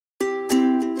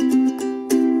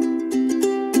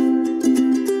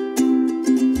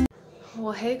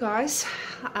Well, hey guys,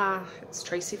 it's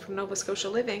Tracy from Nova Scotia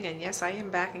Living, and yes, I am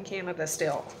back in Canada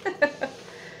still.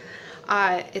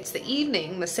 It's the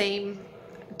evening, the same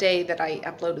day that I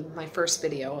uploaded my first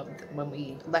video of when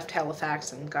we left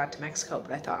Halifax and got to Mexico,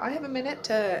 but I thought I have a minute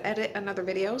to edit another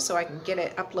video so I can get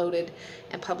it uploaded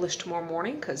and published tomorrow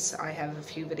morning, because I have a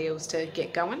few videos to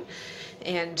get going,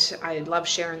 and I love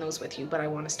sharing those with you, but I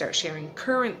want to start sharing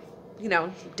current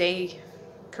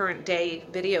day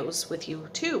videos with you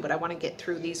too, but I want to get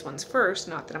through these ones first.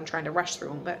 Not that I'm trying to rush through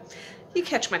them, but you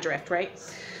catch my drift, right?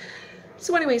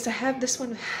 So anyways, I have this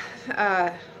one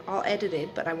all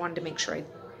edited, but I wanted to make sure I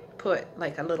put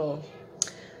like a little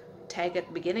tag at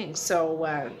the beginning.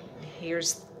 So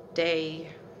here's day,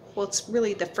 well, it's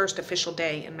really the first official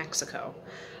day in Mexico.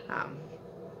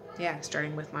 Yeah,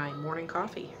 starting with my morning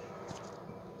coffee.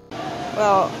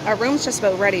 Well, our room's just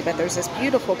about ready, but there's this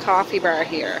beautiful coffee bar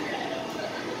here.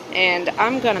 And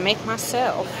I'm gonna make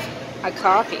myself a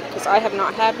coffee because I have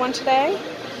not had one today.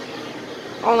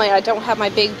 Only I don't have my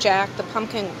Big Jack, the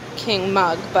Pumpkin King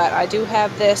mug, but I do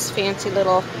have this fancy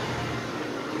little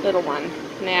one.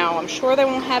 Now, I'm sure they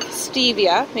won't have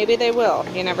stevia. Maybe they will.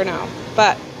 You never know.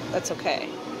 But that's okay.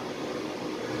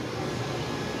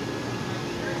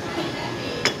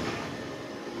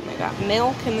 I got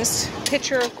milk in this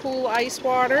pitcher of cool ice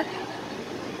water.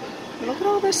 Look at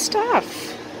all this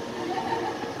stuff.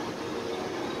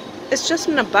 It's just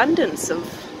an abundance of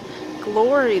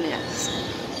glorious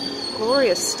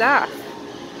stuff.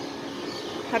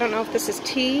 I don't know if this is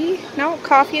tea. No,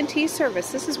 coffee and tea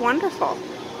service. This is wonderful.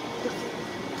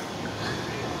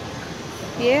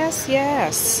 Yes,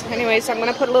 yes. Anyways, I'm going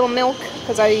to put a little milk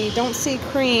because I don't see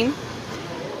cream.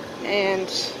 And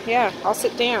yeah, I'll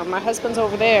sit down. My husband's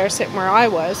over there sitting where I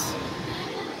was,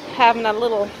 having a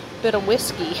little bit of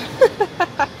whiskey.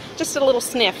 Just a little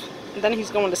sniff. And then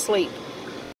he's going to sleep.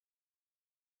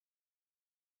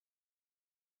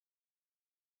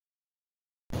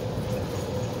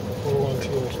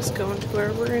 Just going to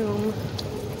our room.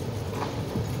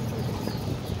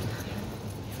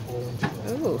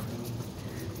 Oh,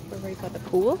 we're right by the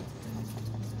pool.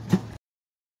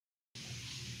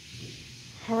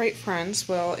 Alright friends,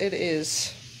 well it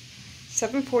is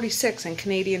 7:46 in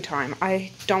Canadian time.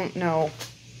 I don't know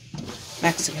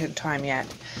Mexican time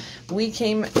yet. We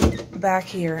came back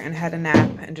here and had a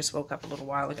nap and just woke up a little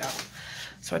while ago.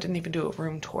 So I didn't even do a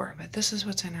room tour, but this is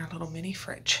what's in our little mini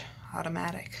fridge,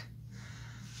 automatic.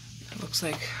 It looks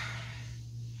like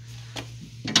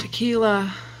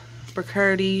tequila,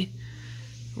 Bacardi,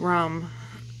 rum,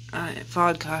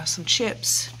 vodka, some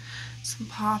chips, some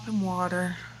pop and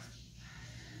water,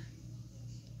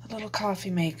 a little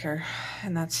coffee maker,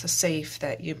 and that's the safe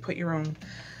that you put your own,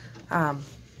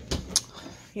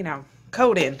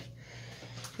 code in.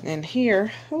 And then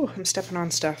here, oh, I'm stepping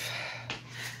on stuff.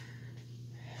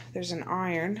 There's an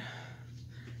iron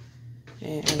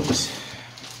and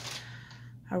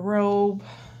a robe,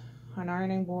 an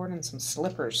ironing board, and some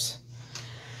slippers.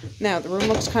 Now, the room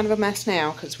looks kind of a mess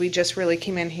now because we just really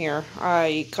came in here.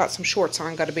 I got some shorts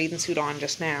on, got a bathing suit on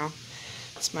just now.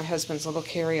 It's my husband's little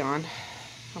carry-on.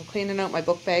 I'm cleaning out my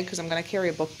book bag because I'm going to carry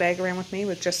a book bag around with me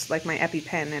with just like my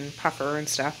EpiPen and puffer and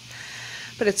stuff.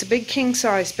 But it's a big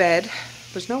king-size bed.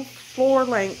 There's no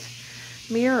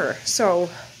floor-length mirror, so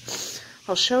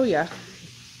I'll show you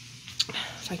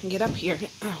if I can get up here.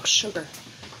 Oh, sugar.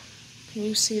 Can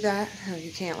you see that? Oh,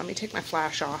 you can't. Let me take my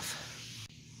flash off.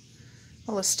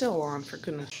 Well, it's still on, for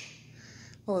goodness.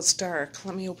 Well, it's dark.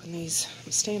 Let me open these.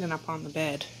 I'm standing up on the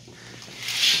bed.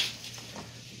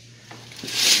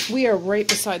 We are right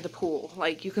beside the pool.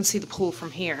 Like, you can see the pool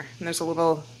from here. And there's a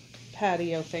little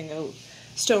patio thing, a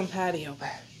stone patio.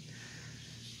 But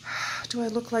do I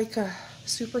look like a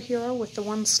superhero with the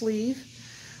one sleeve?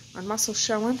 My muscles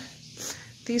showing?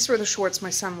 These were the shorts my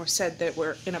son said that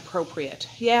were inappropriate.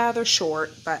 Yeah, they're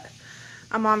short, but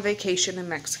I'm on vacation in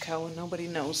Mexico and nobody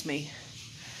knows me.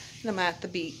 And I'm at the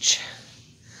beach.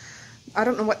 I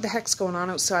don't know what the heck's going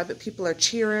on outside, but people are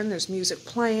cheering. There's music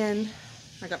playing.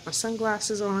 I got my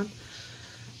sunglasses on.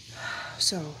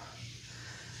 So,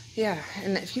 yeah.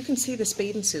 And if you can see this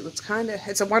bathing suit,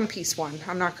 it's a one-piece one.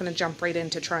 I'm not going to jump right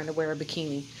into trying to wear a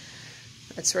bikini.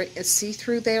 It's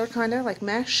see-through there, kind of like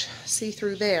mesh.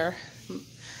 See-through there.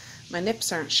 My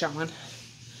nips aren't showing.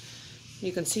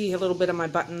 You can see a little bit of my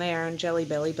button there and jelly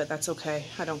belly, but that's okay.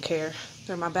 I don't care.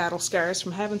 They're my battle scars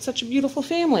from having such a beautiful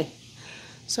family.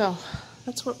 So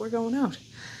that's what we're going out.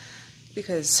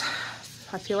 Because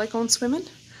if I feel like going swimming,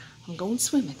 I'm going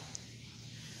swimming.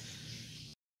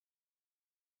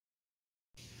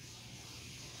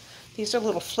 These are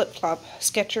little flip-flop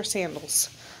Skechers sandals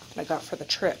that I got for the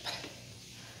trip.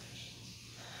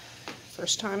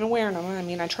 First time wearing them. I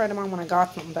mean, I tried them on when I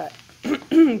got them, but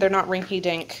they're not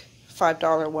rinky-dink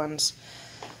 $5 ones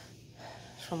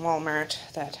from Walmart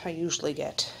that I usually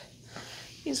get.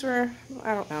 These were,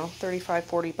 I don't know, 35,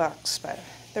 40 bucks, but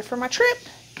they're for my trip.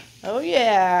 Oh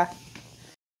yeah.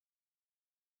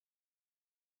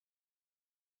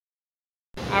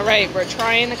 All right, we're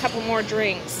trying a couple more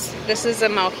drinks. This is a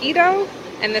mojito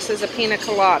and this is a pina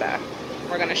colada.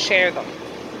 We're gonna share them.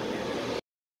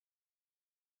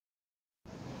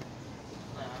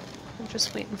 I'm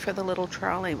just waiting for the little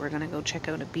trolley. We're gonna go check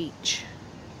out a beach.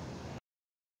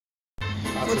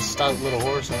 That's a stout little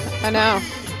horse, huh? I know.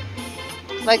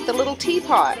 Like the little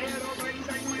teapot.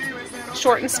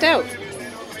 Short and stout.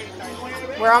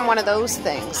 We're on one of those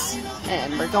things.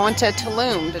 And we're going to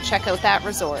Tulum to check out that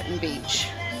resort and beach.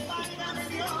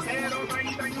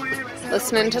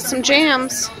 Listening to some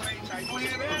jams.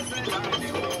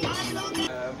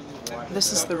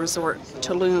 This is the resort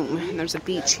Tulum. And there's a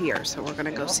beach here. So we're going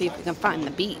to go see if we can find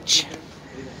the beach.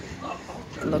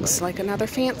 It looks like another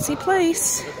fancy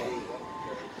place.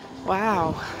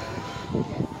 Wow.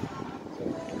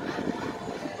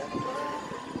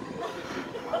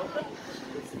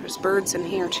 There's birds in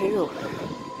here too.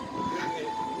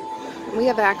 We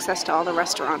have access to all the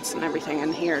restaurants and everything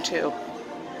in here too.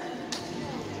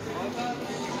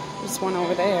 There's one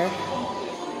over there.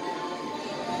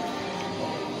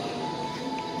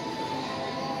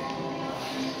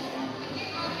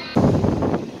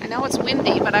 I know it's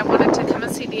windy, but I wanted to come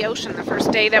and see the ocean the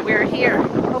first day that we were here.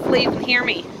 Hopefully you can hear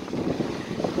me.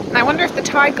 And I wonder if the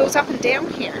tide goes up and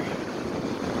down here.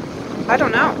 I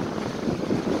don't know.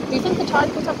 Do you think the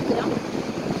tide goes up and down?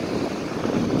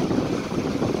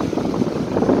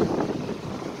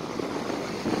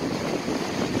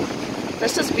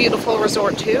 This is a beautiful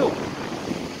resort too.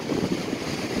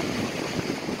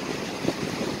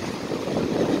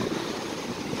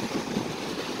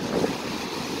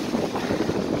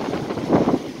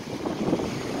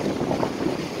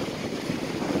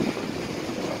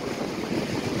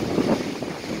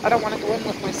 I don't want to go in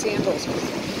with my sandals.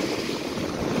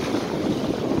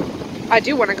 I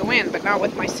do want to go in, but not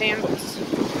with my sandals.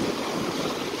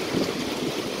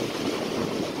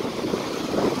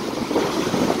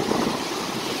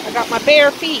 I got my bare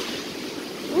feet.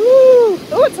 Woo!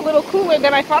 Oh, it's a little cooler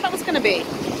than I thought it was going to be.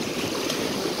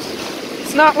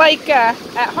 It's not like at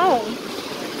home.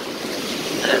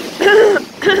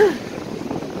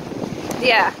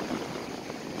 Yeah.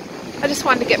 I just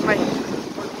wanted to get my...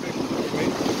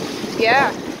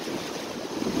 Yeah.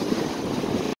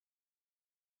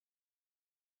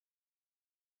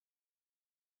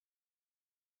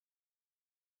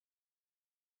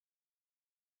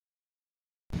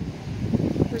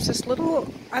 There's this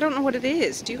little, I don't know what it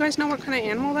is. Do you guys know what kind of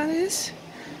animal that is?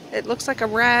 It looks like a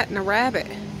rat and a rabbit.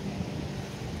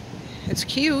 It's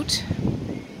cute.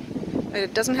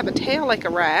 It doesn't have a tail like a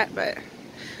rat, but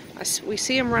we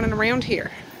see them running around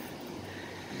here.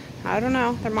 I don't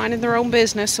know. They're minding their own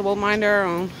business, so we'll mind our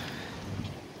own.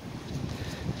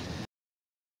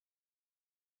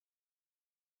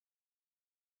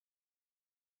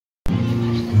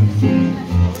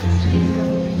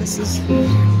 This is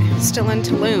still in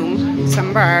Tulum,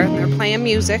 some bar. They're playing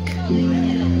music.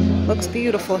 Looks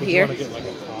beautiful here. I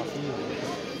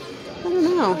don't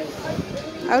know.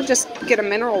 I would just get a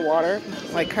mineral water,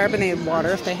 like carbonated water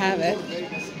if they have it.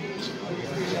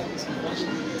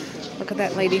 Look at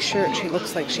that lady's shirt. She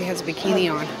looks like she has a bikini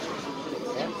on.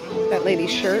 That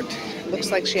lady's shirt looks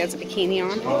like she has a bikini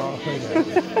on.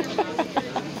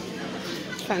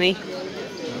 Funny.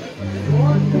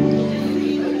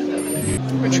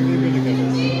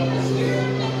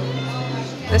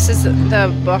 This is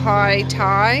the Bahia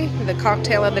Thai, the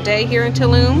cocktail of the day here in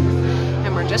Tulum.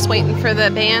 And we're just waiting for the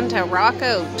band to rock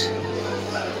out.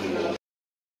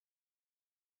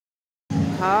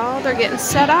 Oh, they're getting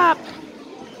set up.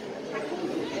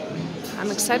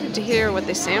 I'm excited to hear what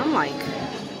they sound like.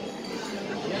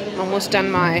 I'm almost done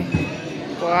my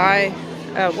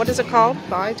what is it called?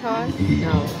 Bahia Thai?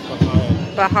 No.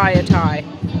 Bahia Thai.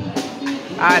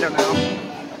 I don't know.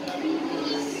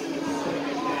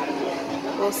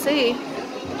 We'll see.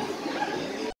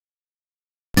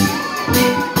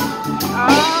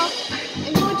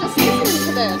 And you were just listening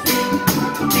to this.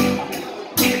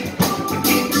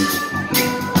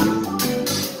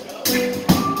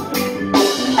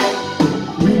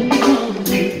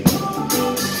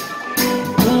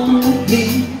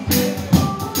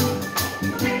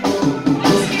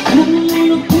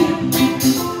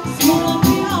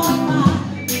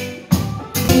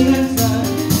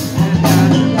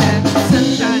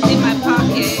 Sunshine in my pocket.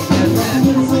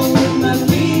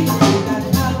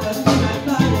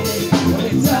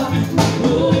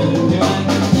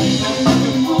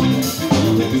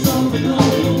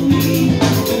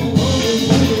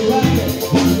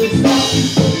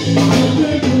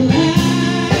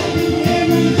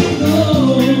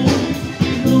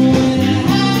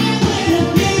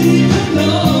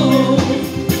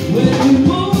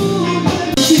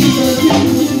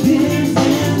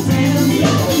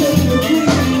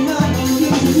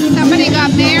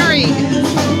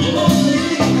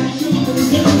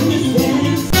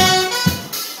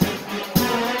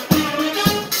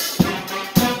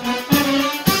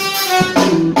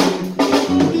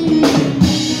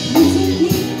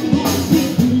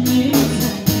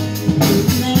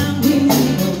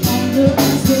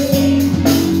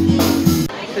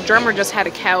 drummer just had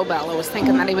a cowbell. I was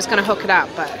thinking that he was going to hook it up,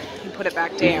 but he put it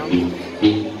back down.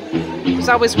 There's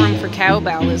always room for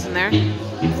cowbell, isn't there?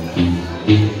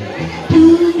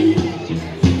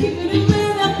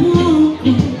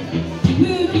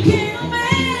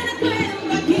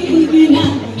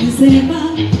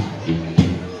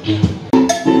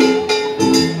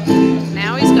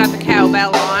 Now he's got the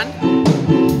cowbell on.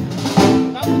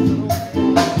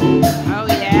 Oh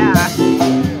yeah.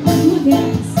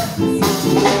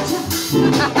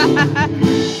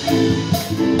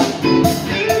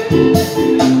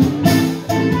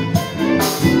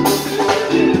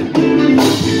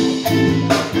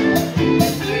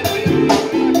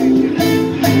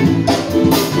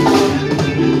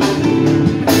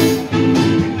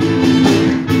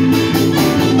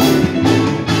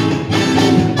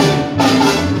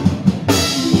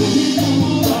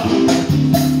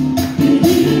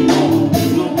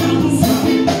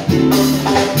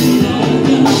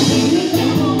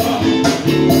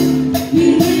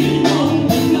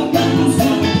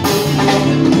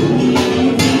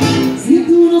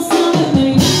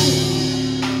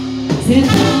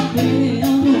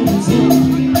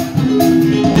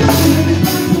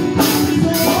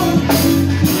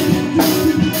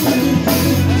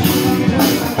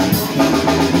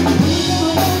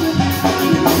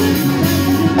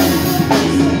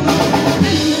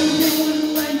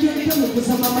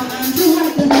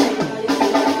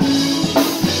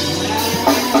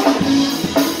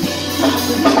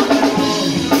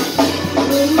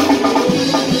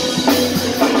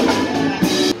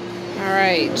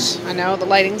 I know the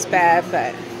lighting's bad,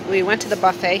 but we went to the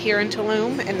buffet here in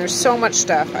Tulum, and there's so much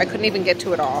stuff. I couldn't even get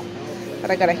to it all.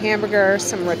 But I got a hamburger,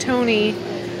 some rotoni,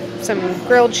 some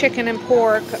grilled chicken and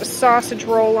pork, a sausage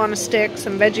roll on a stick,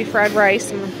 some veggie fried rice,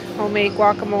 some homemade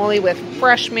guacamole with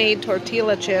fresh-made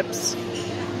tortilla chips,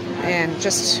 and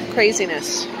just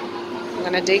craziness. I'm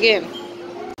gonna dig in.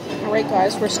 Alright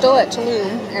guys, we're still at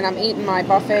Tulum, and I'm eating my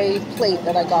buffet plate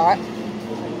that I got.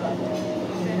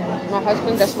 My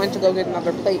husband just went to go get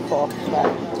another plateful, but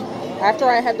after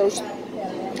I had those 3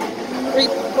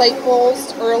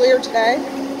 platefuls earlier today,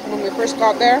 when we first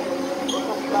got there,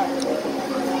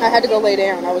 I had to go lay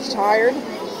down. I was tired,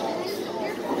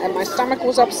 and my stomach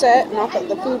was upset. Not that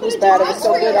the food was bad, it was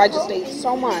so good, I just ate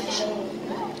so much.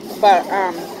 But,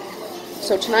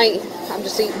 so tonight, I'm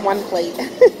just eating 1 plate,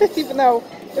 even though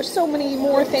there's so many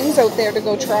more things out there to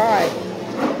go try.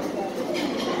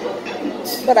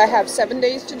 But I have 7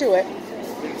 days to do it,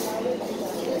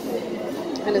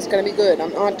 and it's going to be good. I'm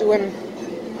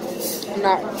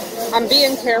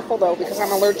being careful though, because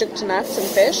I'm allergic to nuts and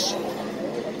fish,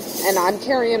 and I'm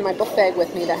carrying my book bag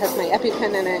with me that has my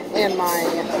EpiPen in it, and my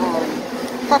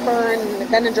puffer and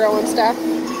Benadryl and stuff,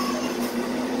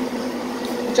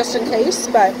 just in case.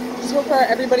 But so far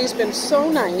everybody's been so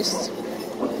nice,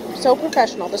 so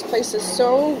professional. This place is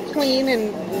so clean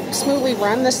and smoothly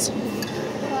run. This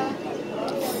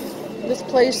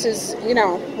place is, you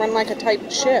know, run like a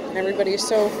tight ship, and everybody is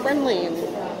so friendly, and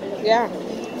yeah,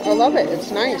 I love it.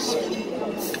 It's nice.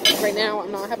 Right now,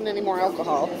 I'm not having any more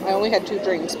alcohol. I only had 2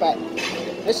 drinks, but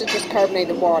this is just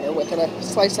carbonated water with a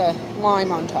slice of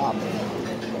lime on top.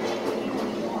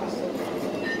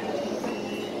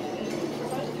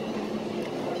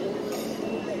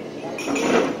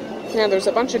 Yeah, there's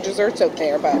a bunch of desserts out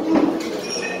there, but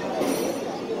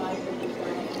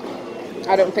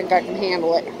I don't think I can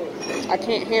handle it. I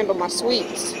can't handle my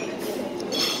sweets.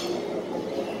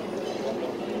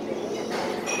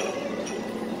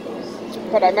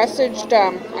 But I messaged,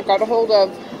 I got a hold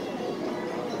of,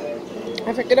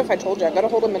 I forget if I told you, I got a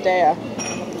hold of Medea,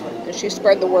 and she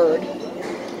spread the word.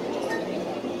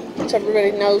 So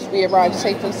everybody knows we arrived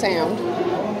safe and sound.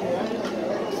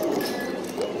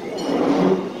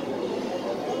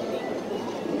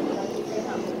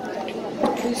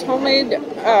 These homemade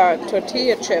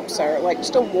tortilla chips are like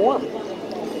still warm.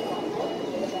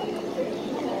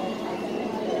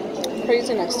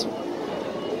 Craziness.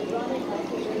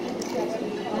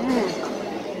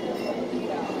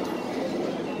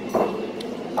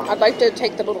 I'd like to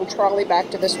take the little trolley back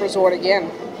to this resort again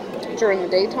during the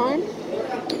daytime,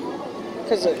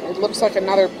 because it looks like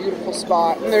another beautiful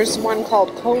spot. And there's one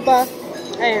called Coba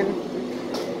and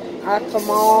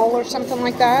Akamal or something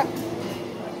like that.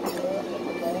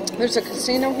 There's a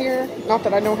casino here. Not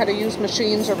that I know how to use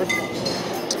machines, or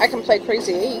I can play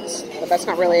Crazy 8s, but that's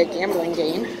not really a gambling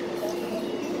game.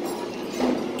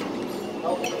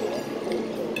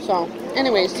 So,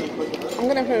 anyways, I'm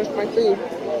gonna finish my food.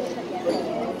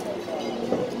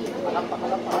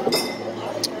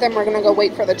 Then we're gonna go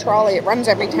wait for the trolley. It runs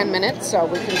every 10 minutes, so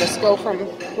we can just go from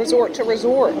resort to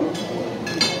resort.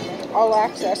 all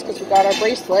access because we got our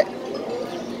bracelet,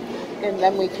 and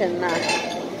then we can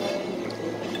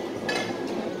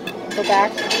go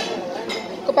back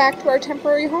to our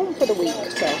temporary home for the week.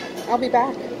 So I'll be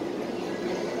back.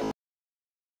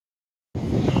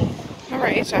 All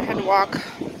right, so I had to walk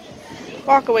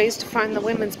a ways to find the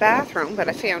women's bathroom, but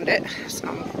I found it. So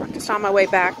I'm just on my way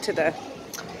back to the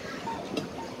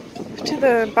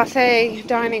buffet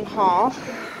dining hall.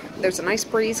 There's a nice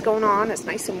breeze going on. It's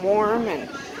nice and warm, and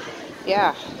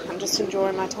yeah, I'm just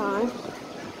enjoying my time.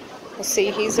 We'll see,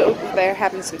 he's over there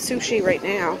having some sushi right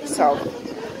now. So,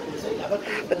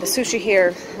 but the sushi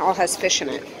here all has fish in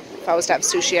it. If I was to have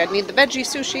sushi, I'd need the veggie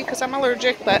sushi because I'm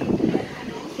allergic, but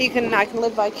I can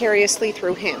live vicariously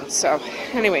through him. So,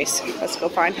 anyways, let's go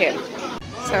find him.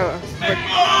 So,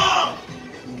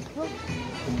 we're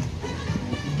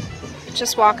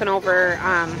just walking over.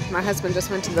 My husband just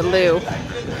went to the loo,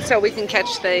 so we can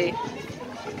catch the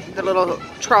little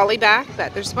trolley back.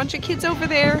 But there's a bunch of kids over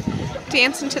there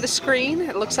dancing to the screen.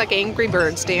 It looks like Angry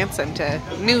Birds dancing to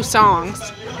new songs.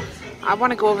 I want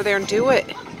to go over there and do it.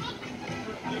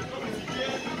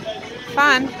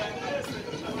 Fun.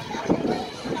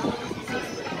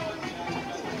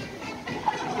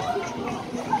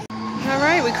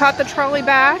 Alright, we caught the trolley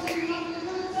back.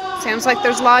 Sounds like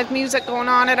there's live music going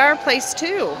on at our place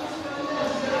too.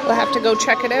 We'll have to go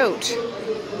check it out.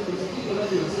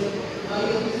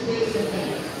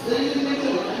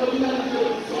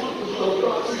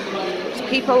 There's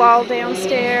people all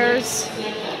downstairs,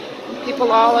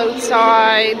 people all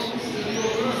outside.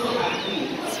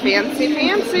 It's fancy,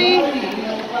 fancy.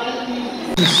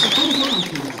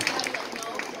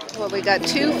 Well, we got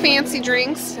 2 fancy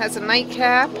drinks as a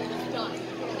nightcap.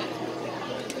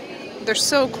 They're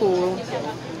so cool.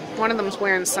 One of them's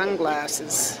wearing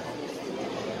sunglasses.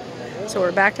 So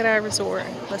we're back at our resort,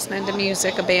 listening to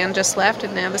music. A band just left,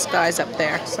 and now this guy's up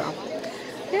there. So,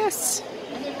 yes.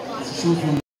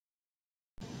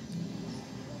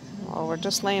 Well, we're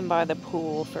just laying by the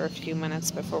pool for a few minutes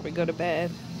before we go to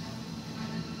bed.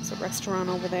 There's a restaurant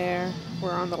over there.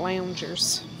 We're on the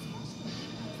loungers.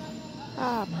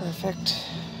 Ah, perfect.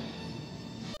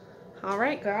 All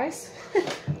right, guys.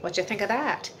 What'd you think of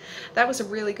that? That was a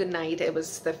really good night. It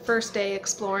was the first day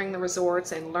exploring the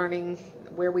resorts and learning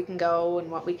where we can go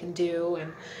and what we can do.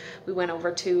 And we went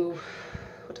over to,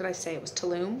 what did I say? It was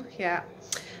Tulum. Yeah,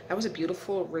 that was a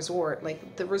beautiful resort.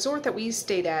 Like the resort that we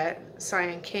stayed at,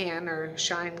 Si'an Kaan, or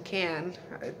Si'an Kaan,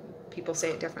 people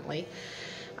say it differently,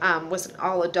 was an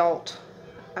all-adult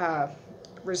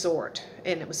resort,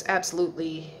 and it was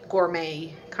absolutely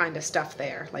gourmet kind of stuff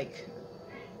there, like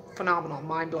phenomenal,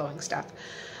 mind-blowing stuff.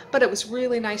 But it was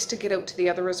really nice to get out to the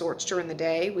other resorts during the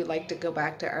day. We like to go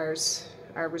back to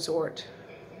our resort,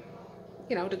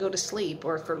 you know, to go to sleep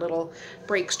or for little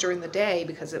breaks during the day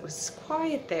because it was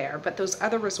quiet there. But those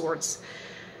other resorts,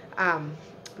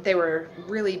 they were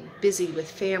really busy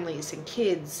with families and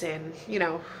kids and, you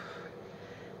know,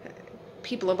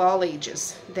 people of all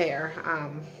ages there,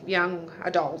 young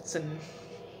adults and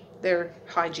their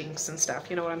hijinks and stuff,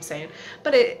 you know what I'm saying?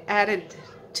 But it added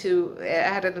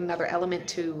another element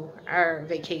to our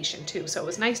vacation too, so it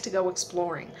was nice to go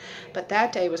exploring. But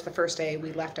that day was the first day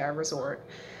we left our resort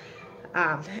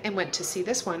and went to see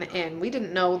this one, and we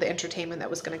didn't know the entertainment that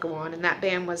was going to go on, and that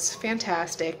band was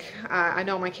fantastic. I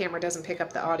know my camera doesn't pick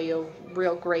up the audio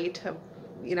real great,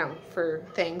 you know, for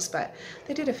things, but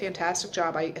they did a fantastic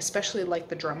job. I especially liked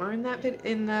the drummer in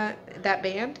that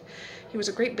band. He was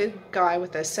a great big guy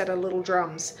with a set of little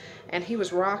drums, and he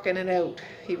was rocking it out.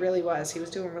 He really was. He was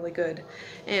doing really good.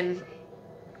 And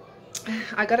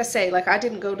I gotta say, like, I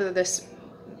didn't go to this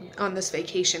on this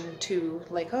vacation to,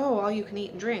 like, oh, all you can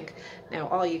eat and drink. Now,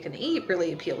 all you can eat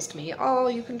really appeals to me. All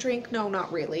you can drink, no,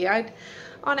 not really.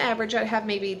 On average, I'd have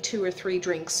maybe 2 or 3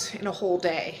 drinks in a whole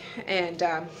day, and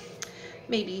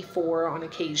maybe 4 on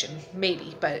occasion,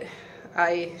 maybe. But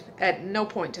at no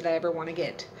point did I ever want to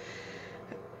get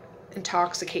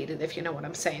intoxicated, if you know what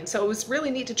I'm saying. So it was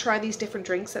really neat to try these different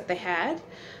drinks that they had.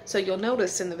 So you'll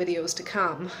notice in the videos to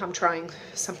come, I'm trying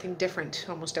something different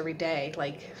almost every day.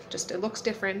 Like, just it looks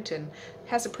different and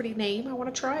has a pretty name, I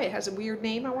want to try it. Has a weird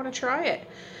name, I want to try it.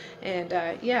 And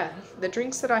yeah, the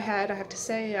drinks that I had, I have to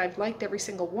say, I've liked every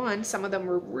single one. Some of them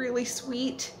were really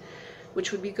sweet,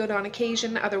 which would be good on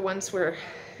occasion. Other ones were,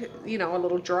 you know, a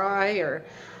little dry or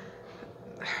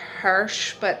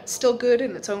harsh, but still good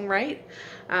in its own right.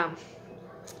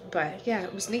 But yeah,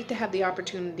 it was neat to have the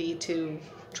opportunity to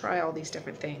try all these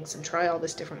different things and try all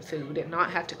this different food and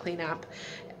not have to clean up.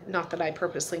 Not that I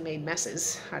purposely made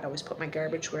messes. I'd always put my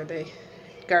garbage where the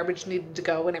garbage needed to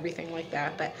go and everything like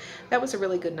that. But that was a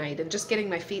really good night, and just getting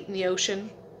my feet in the ocean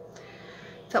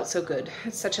felt so good.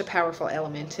 It's such a powerful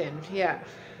element, and yeah,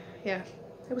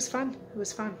 it was fun. It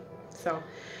was fun. So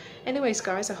anyways,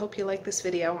 guys, I hope you like this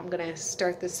video. I'm gonna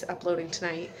start this uploading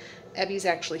tonight. Evie's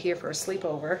actually here for a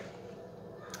sleepover.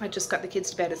 I just got the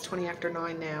kids to bed. It's 20 after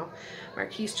 9 now.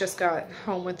 Marquise just got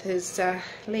home with his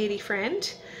lady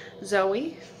friend,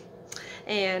 Zoe.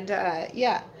 And my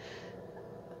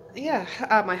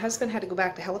husband had to go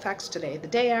back to Halifax today. The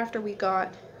day after we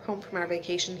got home from our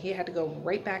vacation, he had to go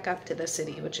right back up to the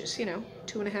city, which is,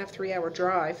 2.5, 3 hour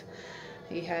drive.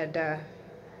 He had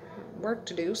work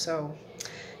to do, so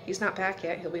he's not back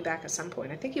yet. He'll be back at some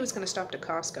point. I think he was going to stop to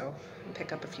Costco and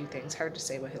pick up a few things. Hard to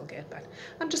say what he'll get, but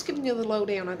I'm just giving you the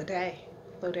lowdown of the day.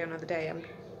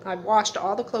 I've washed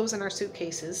all the clothes in our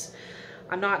suitcases.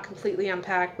 I'm not completely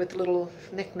unpacked with little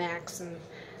knickknacks and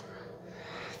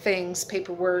things,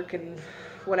 paperwork and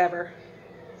whatever,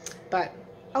 but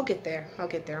I'll get there.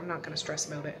 I'm not going to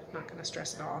stress about it. Not going to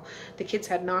stress at all. The kids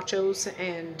had nachos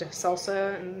and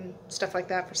salsa and stuff like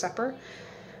that for supper.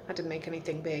 I didn't make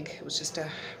anything big. It was just a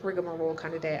rigmarole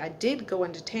kind of day. I did go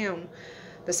into town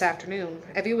this afternoon.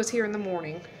 Evie was here in the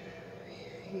morning.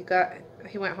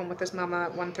 He went home with his mama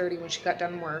at 1:30 when she got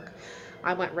done work.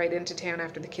 I went right into town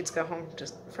after the kids got home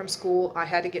from school. I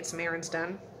had to get some errands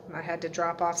done. I had to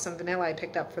drop off some vanilla I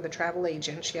picked up for the travel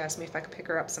agent. She asked me if I could pick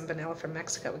her up some vanilla from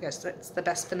Mexico. I guess it's the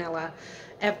best vanilla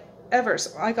ever.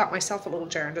 So I got myself a little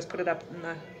jar and just put it up in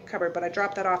the cupboard, but I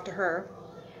dropped that off to her.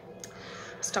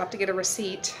 Stopped to get a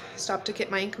receipt, stopped to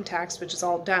get my income tax, which is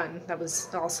all done. That was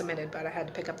all submitted, but I had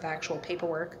to pick up the actual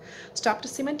paperwork. Stopped to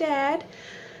see my dad.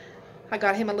 I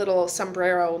got him a little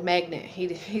sombrero magnet.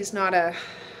 He's not a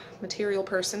material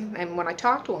person, and when I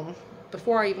talked to him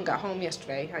before I even got home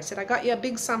yesterday, I said, I got you a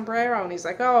big sombrero, and he's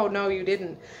like, oh, no, you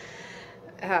didn't.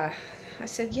 I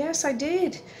said, yes, I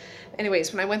did.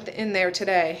 Anyways, when I went in there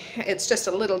today, it's just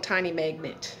a little tiny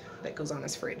magnet that goes on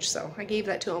his fridge, so I gave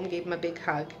that to him, gave him a big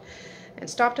hug. And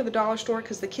stopped to the dollar store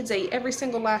because the kids ate every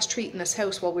single last treat in this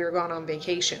house while we were gone on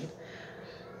vacation.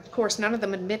 Of course, none of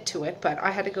them admit to it, but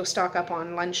I had to go stock up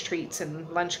on lunch treats and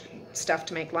lunch stuff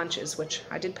to make lunches, which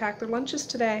I did pack their lunches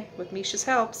today with Misha's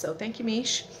help, so thank you,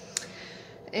 Mish.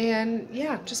 And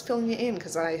yeah, just filling you in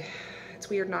because it's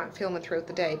weird not filming throughout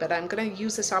the day, but I'm going to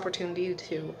use this opportunity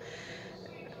to,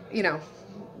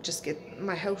 just get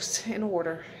my house in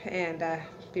order and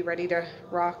be ready to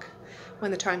rock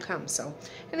when the time comes. So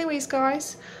anyways,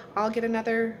 guys, I'll get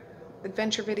another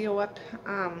adventure video up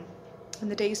in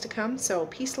the days to come. So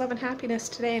peace, love, and happiness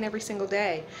today and every single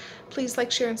day. Please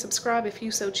like, share, and subscribe if you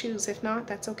so choose. If not,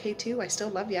 that's okay too. I still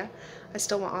love you. I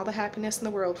still want all the happiness in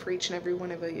the world for each and every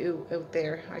one of you out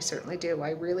there. I certainly do.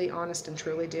 I really, honest and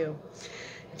truly do.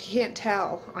 If you can't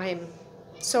tell, I'm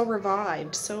so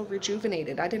revived, so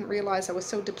rejuvenated. I didn't realize I was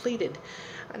so depleted.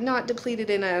 Not depleted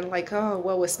in a like, oh,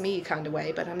 woe is me kind of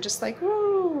way, but I'm just like,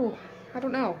 whoa, I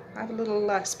don't know. I have a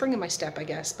little spring in my step, I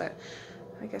guess, but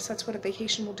I guess that's what a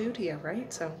vacation will do to you,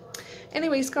 right? So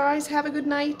anyways, guys, have a good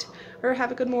night or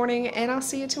have a good morning, and I'll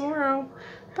see you tomorrow.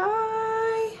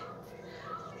 Bye.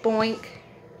 Boink.